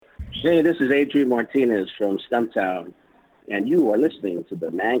Hey, this is Adrian Martinez from Stumptown, and you are listening to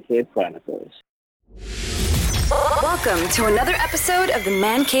the Man Cave Chronicles. Welcome to another episode of the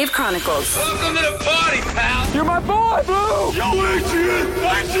Man Cave Chronicles. Welcome to the party, pal! You're my boy, Blue! Yo, Adrian!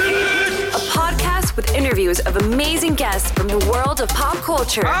 A podcast with interviews of amazing guests from the world of pop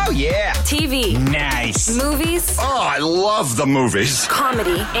culture. Oh, yeah! TV. Nice! Movies. Oh, I love the movies!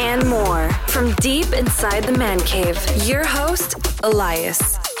 Comedy and more. From deep inside the Man Cave, your host,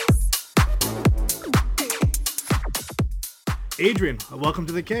 Elias. Adrian, welcome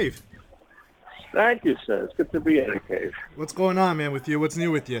to the cave. Thank you, sir. It's good to be in the cave. What's going on, man, with you? What's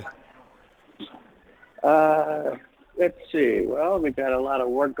new with you? Let's see. Well, we got a lot of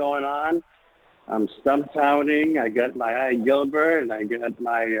work going on. I'm stumptowning. I got my eye Gilbert, and I got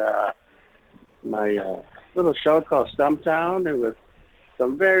my little show called Stumptown, and with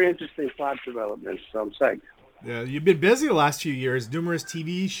some very interesting plot developments. So I'm psyched. Yeah, you've been busy the last few years. Numerous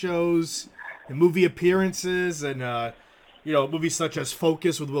TV shows and movie appearances, and movies such as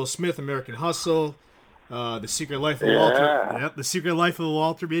Focus with Will Smith, American Hustle, The Secret Life of Walter. Yep, The Secret Life of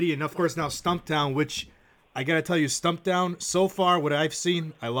Walter Mitty, and of course now Stumptown, which I gotta tell you, Stumptown, so far what I've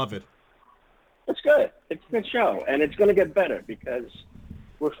seen, I love it. It's good. It's a good show, and it's going to get better because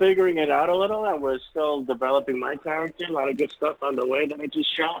we're figuring it out a little, and we're still developing my character. A lot of good stuff on the way that I just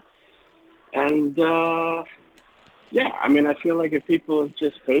shot. And, I feel like if people are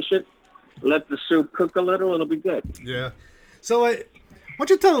just patient, let the soup cook a little, it'll be good. Yeah. So, why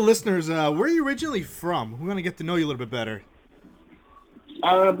don't you tell the listeners, where are you originally from? We want to get to know you a little bit better.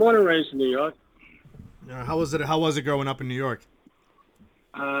 Born and raised in New York. How was it growing up in New York?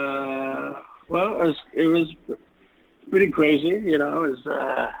 Well, it was pretty crazy, you know. It's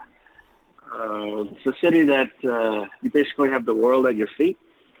a city that you basically have the world at your feet.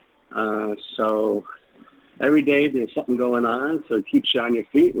 So every day there's something going on, so it keeps you on your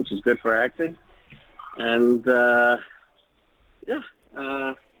feet, which is good for acting. And,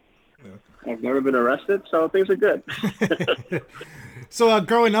 I've never been arrested, so things are good. So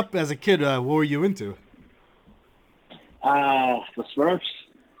growing up as a kid, what were you into? The Smurfs.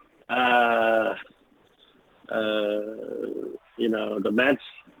 The Mets.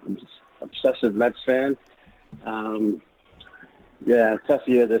 I'm just obsessive Mets fan. Tough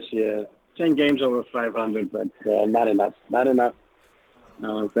year this year. 10 games over 500, but not enough. Not enough.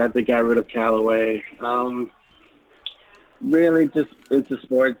 Glad they got rid of Callaway. Really just into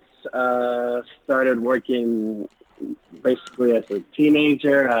sports. Started working basically as a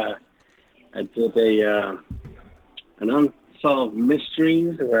teenager. I did an unsolved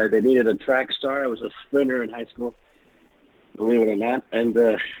mysteries where they needed a track star. I was a sprinter in high school, believe it or not. And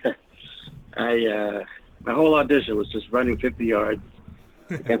my whole audition was just running 50 yards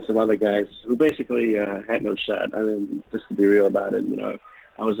against some other guys who basically had no shot. I mean, just to be real about it,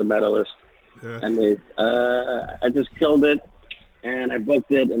 I was a medalist. Yeah. And I just killed it, and I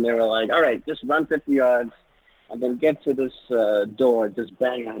booked it, and they were like, all right, just run 50 yards, and then get to this door, just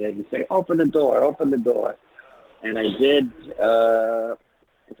bang on it, and say, open the door. And I did. I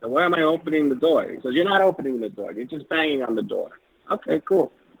said, where am I opening the door? He says, you're not opening the door. You're just banging on the door. Okay,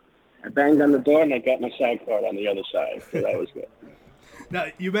 cool. I banged on the door, and I got my side card on the other side, so that was good. Now,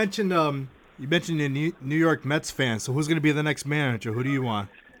 you mentioned you're New York Mets fan, so who's going to be the next manager? Who do you want?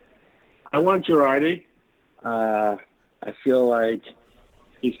 I want Girardi. I feel like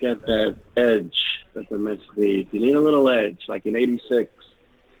he's got that edge that the Mets need. You need a little edge, like in '86.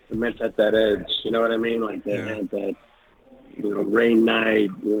 The Mets had that edge. You know what I mean? Like they had that, rain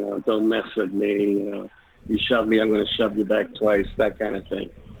night. Don't mess with me. You shove me, I'm going to shove you back twice. That kind of thing.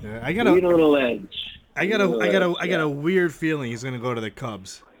 Yeah, you need a little edge. I got a weird feeling he's going to go to the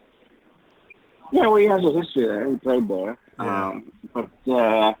Cubs. Yeah, well, he has a history there. He played there. Yeah.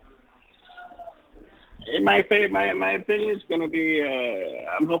 In my opinion, it's going to be.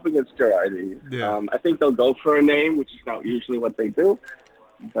 I'm hoping it's Girardi. Yeah. I think they'll go for a name, which is not usually what they do.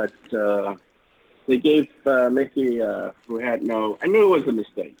 But they gave Mickey, who had no. I knew it was a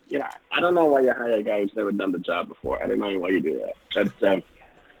mistake. I don't know why you hire a guy who's never done the job before. I don't know why you do that. But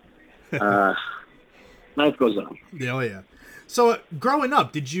life goes on. Yeah, oh yeah. So growing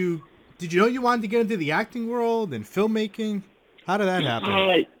up, did you know you wanted to get into the acting world and filmmaking? How did that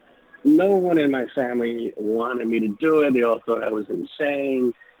happen? No one in my family wanted me to do it. They all thought I was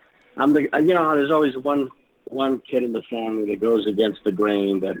insane. There's always one kid in the family that goes against the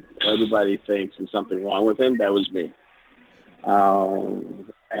grain that everybody thinks there's something wrong with him. That was me. But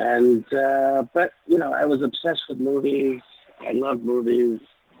I was obsessed with movies. I loved movies.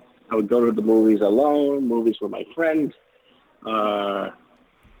 I would go to the movies alone, movies with my friends.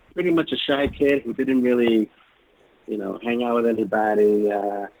 Pretty much a shy kid who didn't really, hang out with anybody.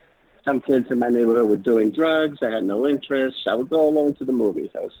 some kids in my neighborhood were doing drugs. I had no interest. I would go alone to the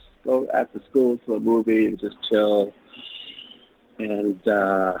movies. I would go after school to a movie and just chill. And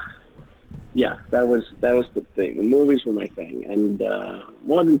yeah, that was the thing. The movies were my thing, and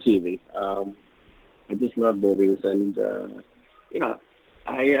more than TV. I just love movies, and you know,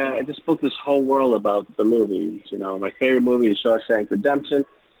 I just built this whole world about the movies. You know, my favorite movie is Shawshank Redemption.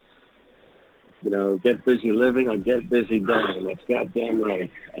 You know, get busy living or get busy dying. That's goddamn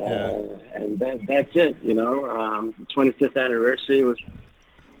right. And that's it. You know, 25th anniversary was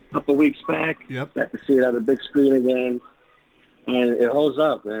a couple weeks back. Yep. Got to see it on the big screen again, and it holds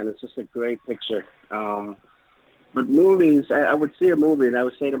up, man. It's just a great picture. But movies, I would see a movie and I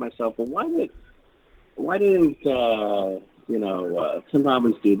would say to myself, well, why didn't Tim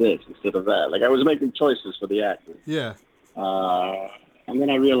Robbins do this instead of that? Like, I was making choices for the actors. Yeah. And then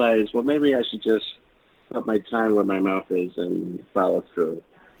I realized, well, maybe I should just put my time where my mouth is and follow through.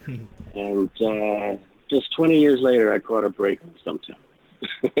 And just 20 years later, I caught a break on Stumptown.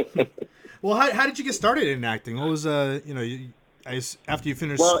 Well, how did you get started in acting? What was after you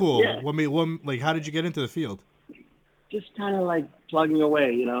finished Well, school? yeah. How did you get into the field? Just kind of like plugging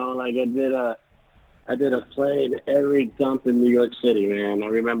away, you know. Like I did a play in every dump in New York City, man. I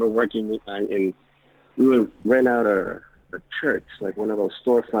remember working we would rent out a church, like one of those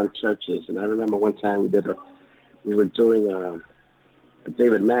storefront churches. And I remember one time we were doing a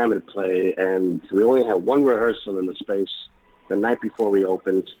David Mamet play, and we only had one rehearsal in the space the night before we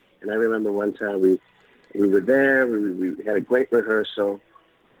opened. And I remember one time we were there, we had a great rehearsal,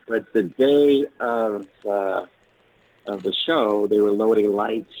 but the day of the show, they were loading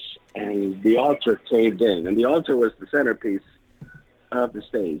lights, and the altar caved in. And the altar was the centerpiece of the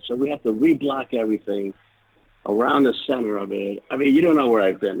stage. So we have to reblock everything around the center of it. I mean, you don't know where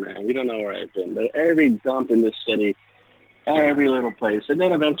I've been, man. You don't know where I've been. But every dump in this city, every little place. And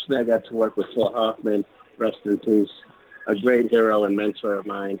then eventually I got to work with Phil Hoffman, rest in peace, a great hero and mentor of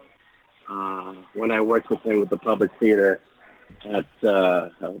mine. When I worked with him with the Public Theater at a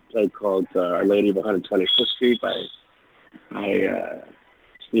play called Our Lady of 125th Street by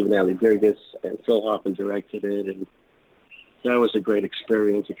Stephen Alley Dirgus, and Phil Hoffman directed it, and that was a great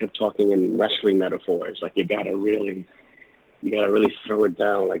experience. He kept talking in wrestling metaphors, like you gotta really throw it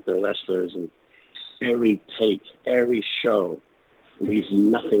down like the wrestlers, and every take, every show leaves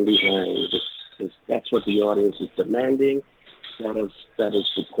nothing behind. That's what the audience is demanding. That is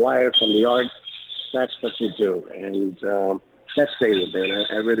required from the art. That's what you do, and that stayed with me. And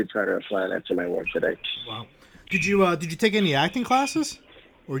I really try to apply that to my work today. Wow. Did you take any acting classes,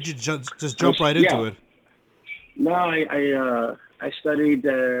 or did you just jump right into it? No, I studied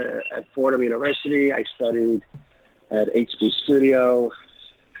at Fordham University. I studied at HB Studio,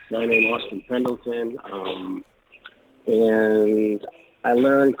 a guy named Austin Pendleton, and I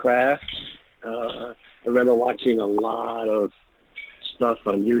learned craft. I remember watching a lot of stuff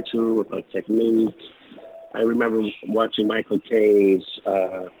on YouTube about techniques. I remember watching Michael Caine's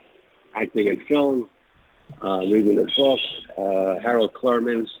acting in film, reading a book, Harold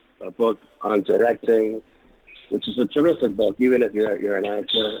Clurman's book on directing, which is a terrific book, even if you're an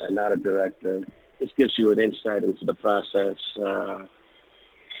actor and not a director. This gives you an insight into the process.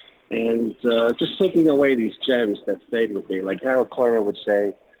 And just taking away these gems that stayed with me. Like Harold Clurman would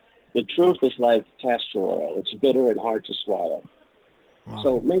say, the truth is like castor oil. It's bitter and hard to swallow. Wow.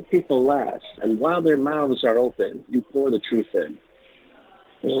 So make people laugh. And while their mouths are open, you pour the truth in.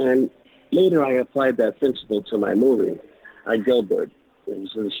 And later I applied that principle to my movie, I Gilbert.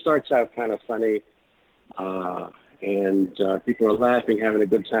 It starts out kind of funny, and people are laughing, having a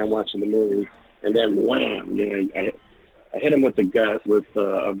good time watching the movie. And then wham, I hit him with the gut with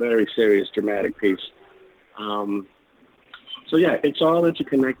a very serious, dramatic piece. So yeah, it's all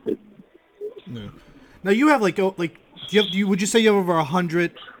interconnected. Yeah. Now you have would you say you have over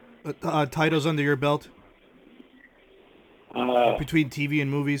 100 titles under your belt between TV and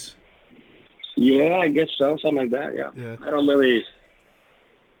movies? Yeah, I guess so, something like that. Yeah. I don't really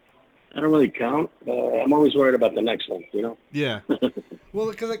count. I'm always worried about the next one. You know. Yeah. Well,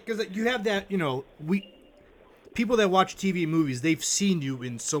 because you have that. People that watch TV and movies, they've seen you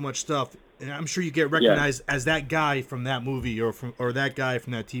in so much stuff. And I'm sure you get recognized as that guy from that movie or that guy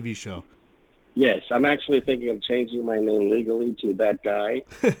from that TV show. Yes, I'm actually thinking of changing my name legally to that guy.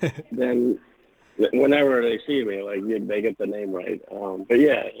 Then, whenever they see me, they get the name right. But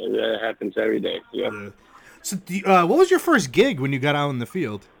yeah, it happens every day. Yeah. So, what was your first gig when you got out in the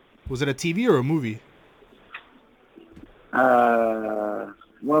field? Was it a TV or a movie? Well,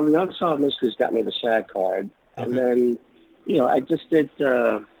 the Unsolved Mysteries got me the SAG card, and then, I just did.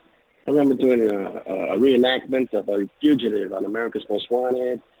 I remember doing a reenactment of a fugitive on America's Most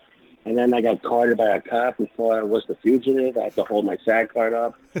Wanted. And then I got carded by a cop before I was the fugitive. I had to hold my SAG card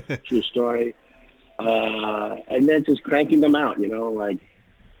up. True story. And then just cranking them out, like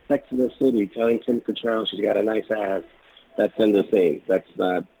Sex in the City, telling Kim Cattrall she's got a nice ass. That's in the scene. That's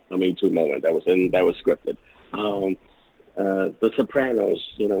not a Me Too moment. That was scripted. The Sopranos,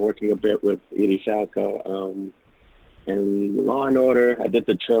 working a bit with Edie Falco. And Law and Order, I did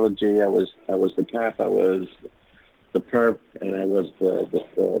the trilogy. I was the cop. I was the perp, and I was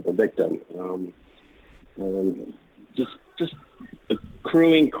the victim. And just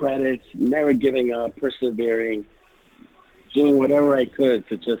accruing credits, never giving up, persevering, doing whatever I could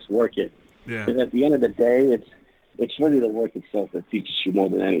to just work it. Yeah. Because at the end of the day, it's really the work itself that teaches you more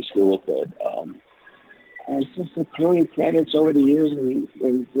than any school could. And it's just accruing credits over the years, and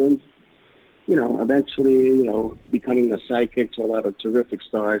eventually, becoming the sidekick to a lot of terrific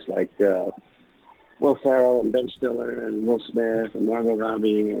stars like Will Ferrell and Ben Stiller and Will Smith and Margot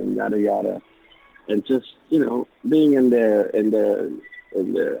Robbie and yada yada, and just being in the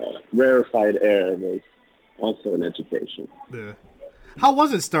rarefied air was also an education. Yeah. How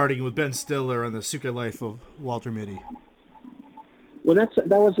was it starting with Ben Stiller on The Secret Life of Walter Mitty? Well, that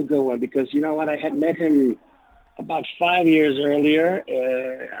was a good one because you know what, I had met him about 5 years earlier.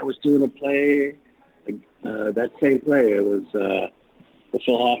 I was doing a play, that same play. It was the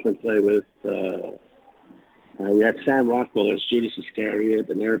Phil Hoffman play with. We had Sam Rockwell as Judas Iscariot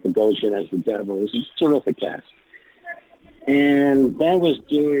and Eric Bogosian as the devil. It was a terrific cast. And Ben was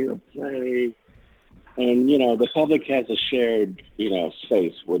doing a play, and, the public has a shared,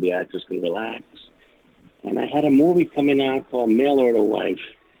 space where the actors can relax. And I had a movie coming out called Mail Order Wife.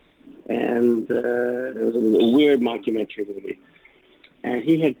 And it was a weird mockumentary movie. And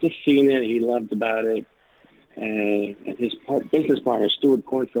he had just seen it. He loved about it. And his business partner, Stuart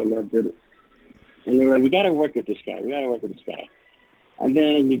Cornfield, loved it. And they were like, we got to work with this guy. And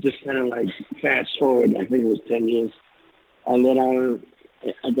then you just kind of like fast forward, I think it was 10 years. And then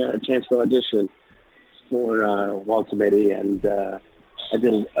I got a chance to audition for Walter Mitty. And I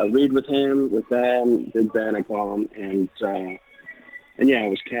did a read with him, with Ben, did Ben, I call him. And yeah, it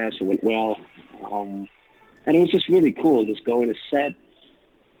was cast. It went well. And it was just really cool, just going to set.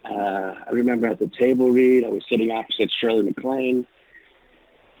 I remember at the table read, I was sitting opposite Shirley MacLaine,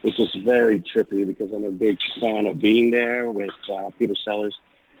 which was very trippy because I'm a big fan of being there with Peter Sellers.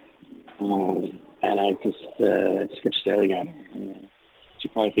 And I just kept staring at her. She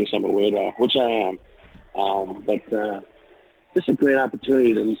probably thinks I'm a weirdo, which I am. But just a great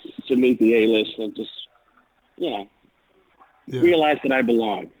opportunity to meet the A-list and just, realize that I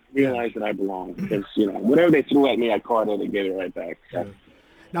belong. Because, whatever they threw at me, I caught it and gave it right back. So,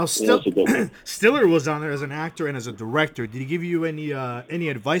 now, Stiller was on there as an actor and as a director. Did he give you any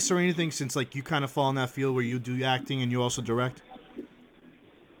advice or anything, since you kind of fall in that field where you do acting and you also direct?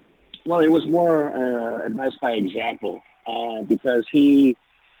 Well, it was more advice by example, because he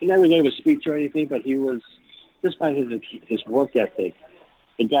never gave a speech or anything, but he was, just by his work ethic,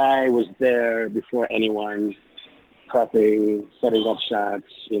 the guy was there before anyone, prepping, setting up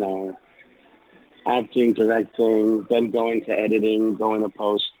shots, acting, directing, then going to editing, going to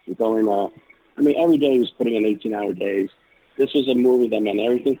post, every day he was putting in 18-hour days. This was a movie that meant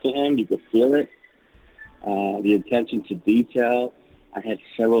everything to him. You could feel it. The attention to detail. I had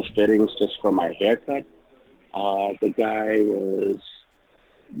several fittings just for my haircut. The guy was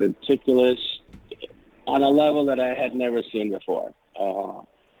meticulous on a level that I had never seen before.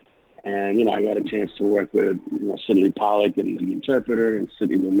 And, I got a chance to work with, Sidney Pollack and The Interpreter and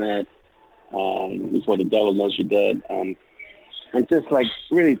Sidney Lumet, before The Devil Knows You're Dead. And just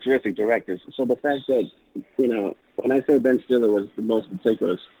really terrific directors. So the fact that, when I say Ben Stiller was the most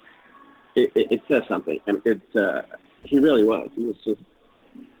meticulous, it says something. And he really was. He was just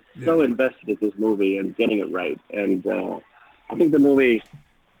so invested in this movie and getting it right. And I think the movie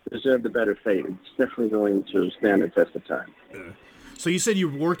deserved a better fate. It's definitely going to stand the test of time. Yeah. So you said you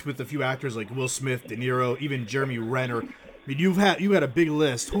worked with a few actors like Will Smith, De Niro, even Jeremy Renner. I mean, you had a big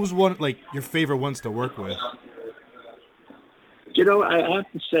list. Who's one your favorite ones to work with? I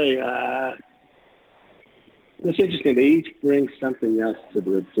have to say, it's interesting. They each bring something else to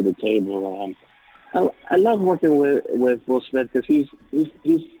the table. I love working with Will Smith because he's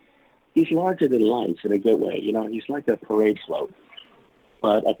larger than life in a good way. He's like a parade float,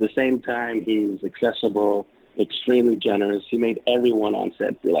 but at the same time, he's accessible, extremely generous. He made everyone on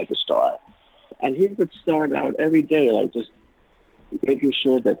set feel like a star. And he would start out every day, just making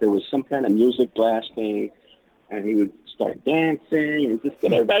sure that there was some kind of music blasting, and he would start dancing and just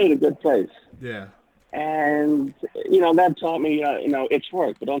get everybody in a good place. Yeah. And, that taught me, it's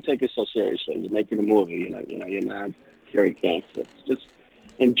work, but don't take it so seriously. You're making a movie, you're not Gary Gangster. Just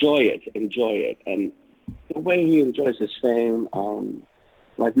enjoy it. And the way he enjoys his fame,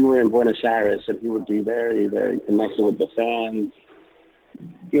 like we were in Buenos Aires, and he would be very, very connected with the fans,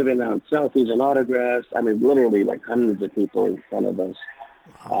 giving out selfies and autographs. I mean, literally like hundreds of people in front of us.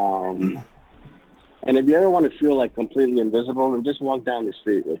 And if you ever want to feel like completely invisible, then just walk down the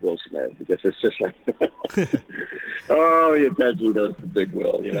street with Will Smith, because it's just like, oh, your attention goes to Big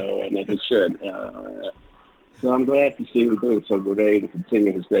Will, and as it should. So I'm glad to see him doing so great and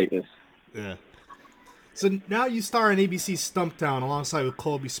continue his greatness. Yeah. So now you star in ABC's Stumptown alongside with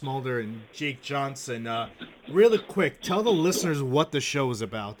Colby Smolder and Jake Johnson. Really quick, tell the listeners what the show is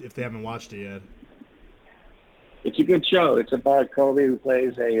about if they haven't watched it yet. It's a good show. It's about Colby, who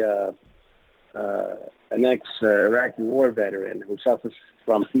plays an ex-Iraqi war veteran who suffers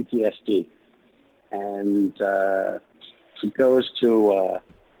from PTSD. And she goes to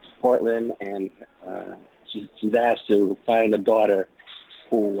Portland, and she's asked to find a daughter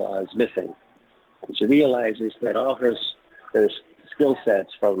who was missing. And she realizes that all her skill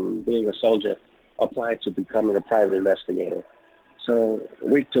sets from being a soldier apply to becoming a private investigator. So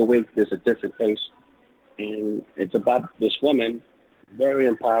week to week, there's a different case. And it's about this woman, very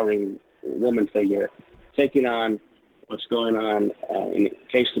empowering woman figure, taking on what's going on in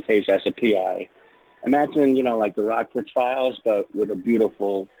case to case as a PI. Imagine, like the Rockford Files, but with a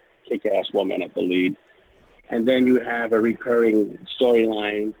beautiful, kick-ass woman at the lead. And then you have a recurring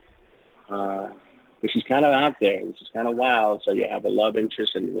storyline, which is kind of out there, which is kind of wild. So you have a love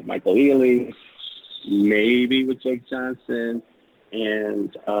interest with Michael Ealy, maybe with Jake Johnson,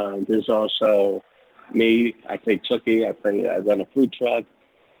 and there's also me. I play Tookie. I run a food truck.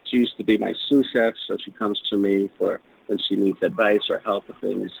 She used to be my sous chef, so she comes to me for when she needs advice or help with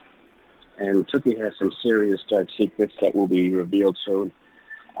things. And Tookie has some serious dark secrets that will be revealed soon.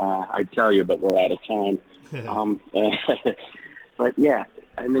 I tell you, but we're out of time. But yeah,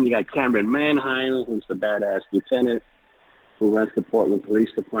 and then you got Cameron Manheim, who's the badass lieutenant who runs the Portland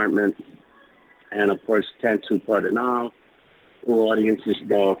Police Department, and of course Tantu Cardinal, who audiences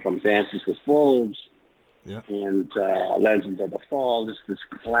know from Dances with Wolves, and Legends of the Fall. This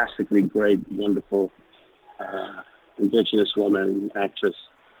classically great, wonderful indigenous woman actress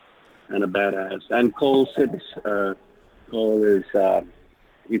and a badass. And Cole Sibbs. Cole is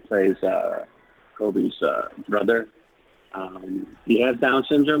he plays Kobe's brother. He has Down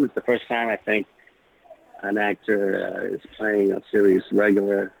syndrome. It's the first time I think an actor is playing a serious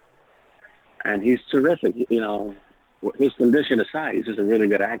regular, and he's terrific. His condition aside, he's just a really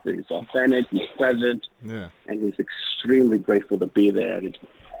good actor. He's authentic, he's present, and he's extremely grateful to be there. And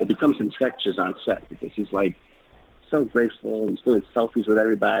it becomes infectious on set because he's like so grateful. He's doing selfies with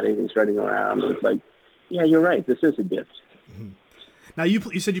everybody. He's running around. It's like, yeah, you're right. This is a gift. Mm-hmm. Now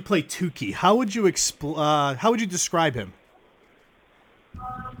you said you play Tukey. How would you describe him?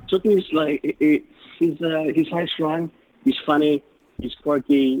 Tukey's like he's high strung. He's funny. He's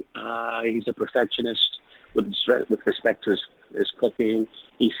quirky. He's a perfectionist with respect to his cooking.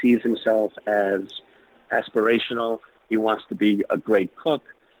 He sees himself as aspirational. He wants to be a great cook,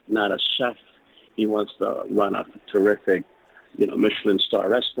 not a chef. He wants to run a terrific, Michelin star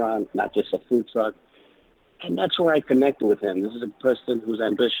restaurant, not just a food truck. And that's where I connected with him. This is a person who's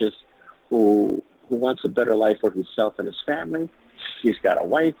ambitious, who wants a better life for himself and his family. He's got a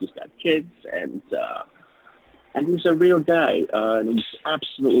wife, he's got kids, and he's a real guy. And he's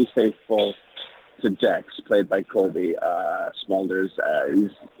absolutely faithful to Dex, played by Colby Smulders. He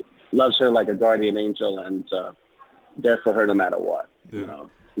loves her like a guardian angel, and there for her no matter what.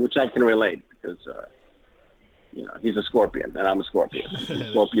 Which I can relate because he's a Scorpion and I'm a Scorpion.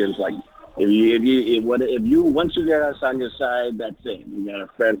 Scorpion's like, if you once you get us on your side, that's it. You got a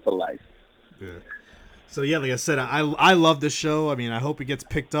friend for life. Yeah. So yeah, like I said, I love this show. I mean, I hope it gets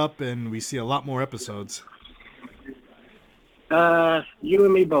picked up and we see a lot more episodes. You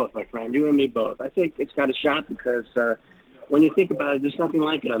and me both, my friend. You and me both. I think it's got a shot because when you think about it, there's nothing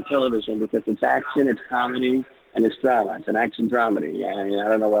like it on television because it's action, it's comedy, and it's drama. It's an action dramedy. I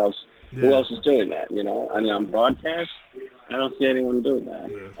don't know who else is doing that. I mean, on broadcast, I don't see anyone doing that.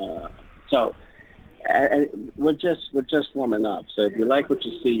 Yeah. So we're just warming up. So if you like what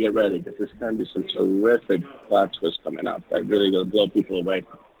you see, get ready because there's going to be some terrific plot twists coming up that really going to blow people away.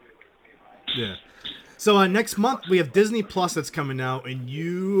 Yeah. So next month we have Disney Plus that's coming out, and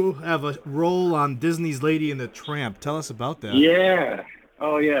you have a role on Disney's Lady and the Tramp. Tell us about that. Yeah.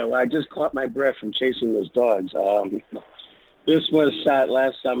 Oh yeah. Well, I just caught my breath from chasing those dogs. This was shot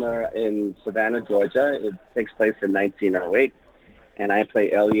last summer in Savannah, Georgia. It takes place in 1908. And I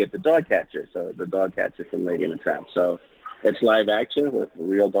play Elliot, the dog catcher, so the dog catcher from Lady and the Tramp. So it's live action with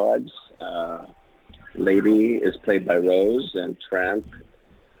real dogs. Lady is played by Rose, and Tramp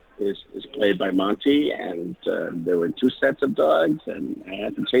is played by Monty, and there were 2 sets of dogs, and I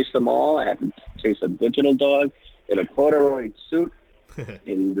had to chase them all. I had to chase a digital dog in a corduroy suit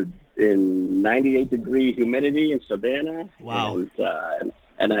in 98-degree humidity in Savannah. Wow.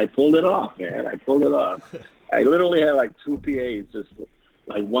 And I pulled it off, man. I pulled it off. I literally had like 2 PAs, just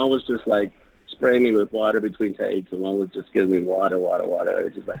like one was just like spraying me with water between takes, and one was just giving me water. It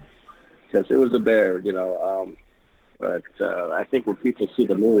was just like, because it was a bear, you know. But I think when people see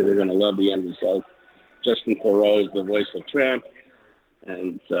the movie, they're going to love the end result. Justin Theroux is the voice of Tramp,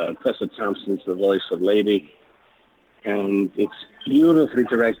 and Tessa Thompson's the voice of Lady. And it's beautifully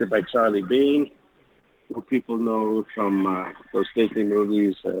directed by Charlie Bean, who people know from those Disney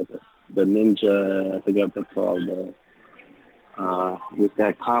movies, the Ninja, I forget what they're called. With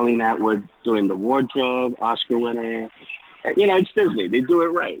that Colleen Atwood doing the wardrobe, Oscar winner. You know, it's Disney. They do it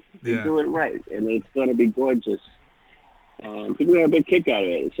right. They do it right, and it's going to be gorgeous. People have a big kick out of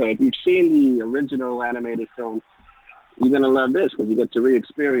it. So if you've seen the original animated film, you're going to love this because you get to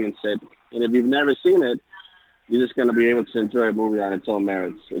re-experience it. And if you've never seen it, you're just going to be able to enjoy a movie on its own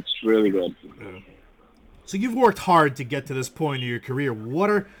merits. It's really good. So you've worked hard to get to this point in your career.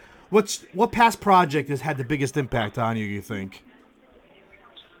 What past project has had the biggest impact on you, you think?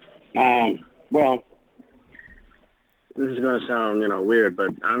 Well, this is going to sound, weird, but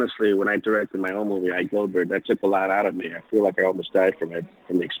honestly, when I directed my own movie, I Goldberg, that took a lot out of me. I feel like I almost died from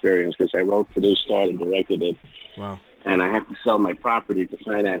the experience because I wrote, produced, starred, and directed it. Wow. And I had to sell my property to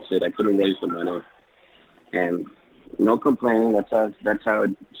finance it. I couldn't raise the money. And no complaining. That's how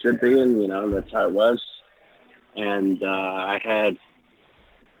it should be, and, that's how it was. And I had,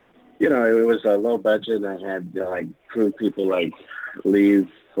 it was a low budget. I had, crew people, leave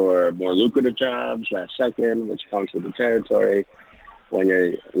for more lucrative jobs last second, which comes with the territory when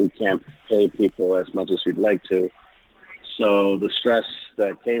you can't pay people as much as you'd like to. So the stress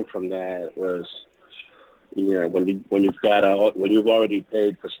that came from that was, when you've already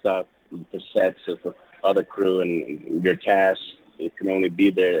paid for stuff, for sets and for other crew and your cast, it can only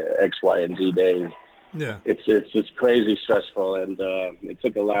be there X, Y, and Z days. Yeah, it's just crazy stressful, and it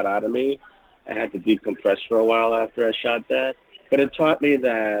took a lot out of me. I had to decompress for a while after I shot that. But it taught me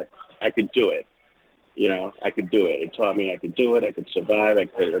that I could do it. I could do it. It taught me I could do it. I could survive. I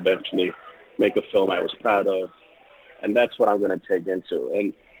could eventually make a film I was proud of. And that's what I'm going to take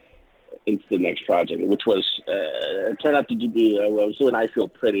into the next project, which was, it turned out to be, I was doing I Feel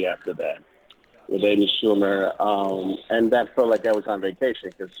Pretty after that with Amy Schumer. And that felt like I was on vacation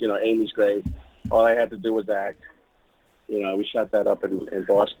because, Amy's great. All I had to do was act. We shot that up in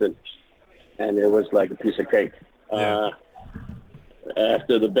Boston, and it was like a piece of cake. Yeah.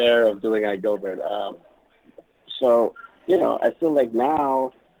 After the bear of doing I Gilbert. So, I feel like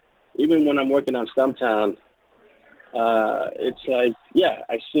now, even when I'm working on Stumptown, it's like,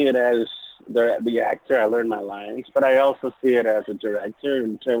 I see it as the actor. I learn my lines, but I also see it as a director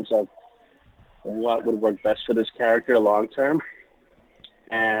in terms of what would work best for this character long term.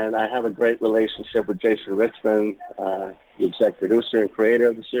 And I have a great relationship with Jason Richmond, the exec producer and creator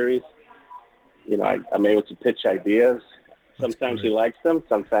of the series. I'm able to pitch ideas. Sometimes he likes them.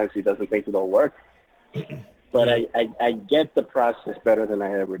 Sometimes he doesn't think it'll work. But I get the process better than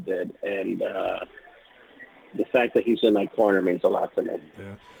I ever did. And the fact that he's in my corner means a lot to me.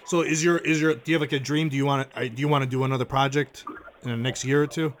 Yeah. So do you have a dream? Do you want to do another project in the next year or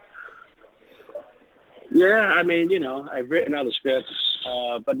two? Yeah, I've written other scripts,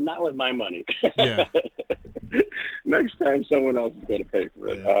 but not with my money. Yeah. Next time, someone else is going to pay for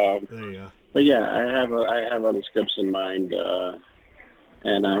it. Yeah. There you go. But yeah, I have other scripts in mind,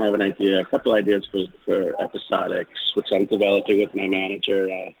 and I have a couple ideas for episodics, which I'm developing with my manager.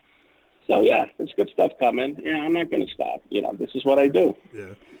 So yeah, there's good stuff coming. Yeah, I'm not going to stop. This is what I do.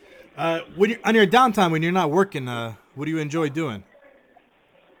 Yeah. When you're on your downtime, when you're not working, what do you enjoy doing?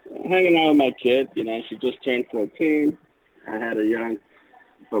 Hanging out with my kid. She just turned 14. I had her young,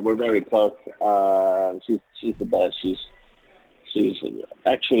 but we're very close. She's the best. She's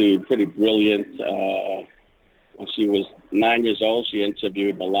actually pretty brilliant. When she was 9 years old, she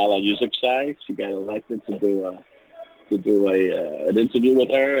interviewed Malala Yousafzai. She got elected to do an interview with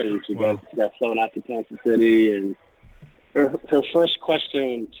her, and she got flown out to Kansas City. And her first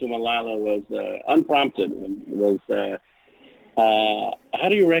question to Malala was unprompted. Was how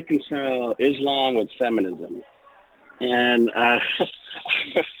do you reconcile Islam with feminism? And I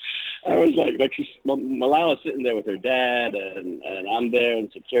was like Malala's sitting there with her dad, and I'm there, and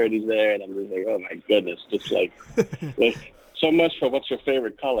security's there, and I'm just like, oh my goodness, just like so much for what's your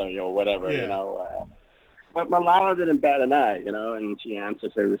favorite color, whatever, But Malala didn't bat an eye, and she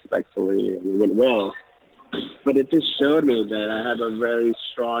answered very respectfully, and it went well. But it just showed me that I have a very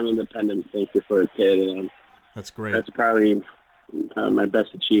strong, independent thinker for a kid, and That's great. that's probably my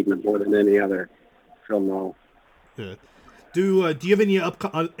best achievement more than any other film role. Good. Do you have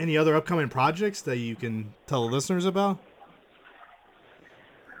any other upcoming projects that you can tell the listeners about?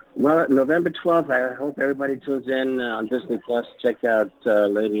 Well, November 12th, I hope everybody tunes in on Disney Plus. Check out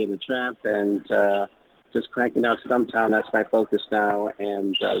Lady and the Tramp, and just cranking out Stumptown. That's my focus now,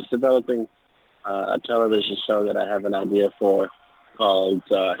 and developing a television show that I have an idea for called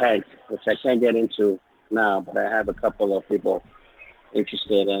Hank, which I can't get into now, but I have a couple of people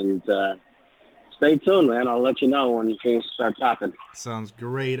interested, and stay tuned, man. I'll let you know when things start popping. Sounds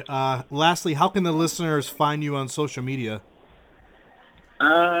great. Lastly, how can the listeners find you on social media?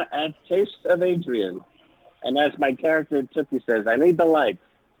 At Taste of Adrian. And as my character Tookie says, I need the light.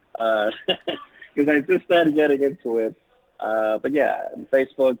 Because I just started getting into it. But yeah,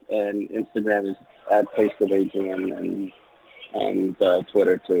 Facebook and Instagram is at Taste of Adrian, and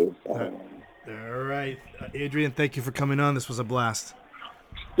Twitter too. So. All right. Adrian, thank you for coming on. This was a blast.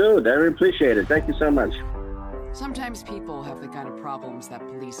 Dude, I really appreciate it. Thank you so much. Sometimes people have the kind of problems that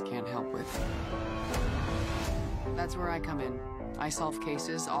police can't help with. That's where I come in. I solve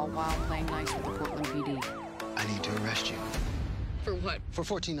cases all while playing nice with the Portland PD. I need to arrest you. For what? For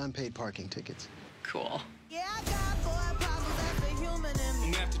 14 unpaid parking tickets. Cool. Yeah, I got boy problems as a human in me.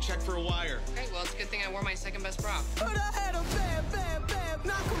 I'm gonna have to check for a wire. Great, well, it's a good thing I wore my second best bra. But I had a bad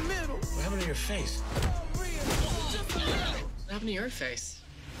non-committal. What happened to your face? What happened to your face?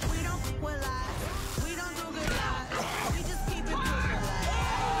 We don't fuck with lies. We don't do good lies. We just keep it pushing like.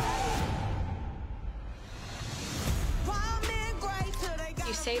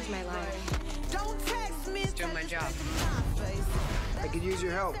 You saved my life. Don't text me. Doing my job. I could use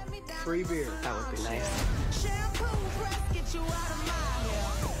your help. Free beer. That would be nice. Shampoo press, get you out of my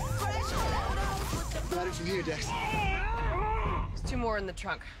hair. Fresh photos with the Got it from here, Dex. There's 2 more in the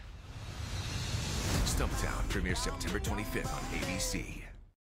trunk. Stumptown premieres September 25th on ABC.